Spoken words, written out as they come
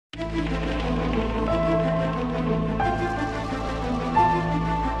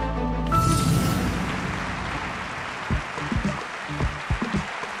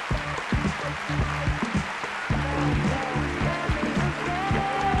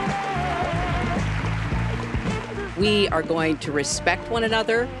We are going to respect one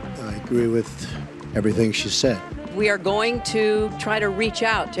another. I agree with everything she said. We are going to try to reach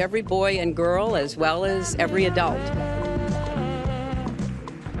out to every boy and girl as well as every adult.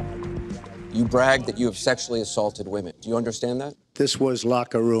 You brag that you have sexually assaulted women. Do you understand that? This was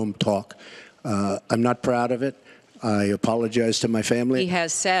locker room talk. I'm not proud of it. I apologize to my family. He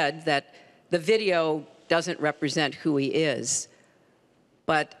has said that the video doesn't represent who he is,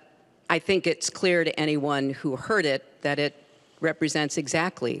 but I think it's clear to anyone who heard it that it represents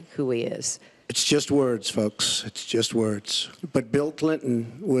exactly who he is. It's just words, folks. It's just words. But Bill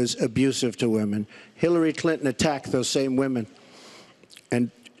Clinton was abusive to women. Hillary Clinton attacked those same women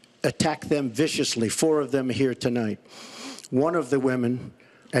and attacked them viciously. 4 of them here tonight. One of the women,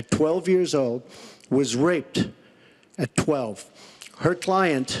 at 12 years old, was raped at 12. Her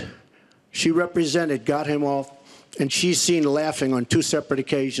client, she represented, got him off, and she's seen laughing on 2 separate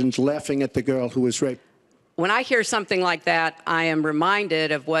occasions, laughing at the girl who was raped. When I hear something like that, I am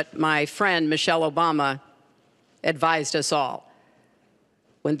reminded of what my friend Michelle Obama advised us all.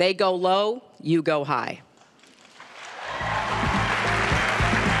 When they go low, you go high.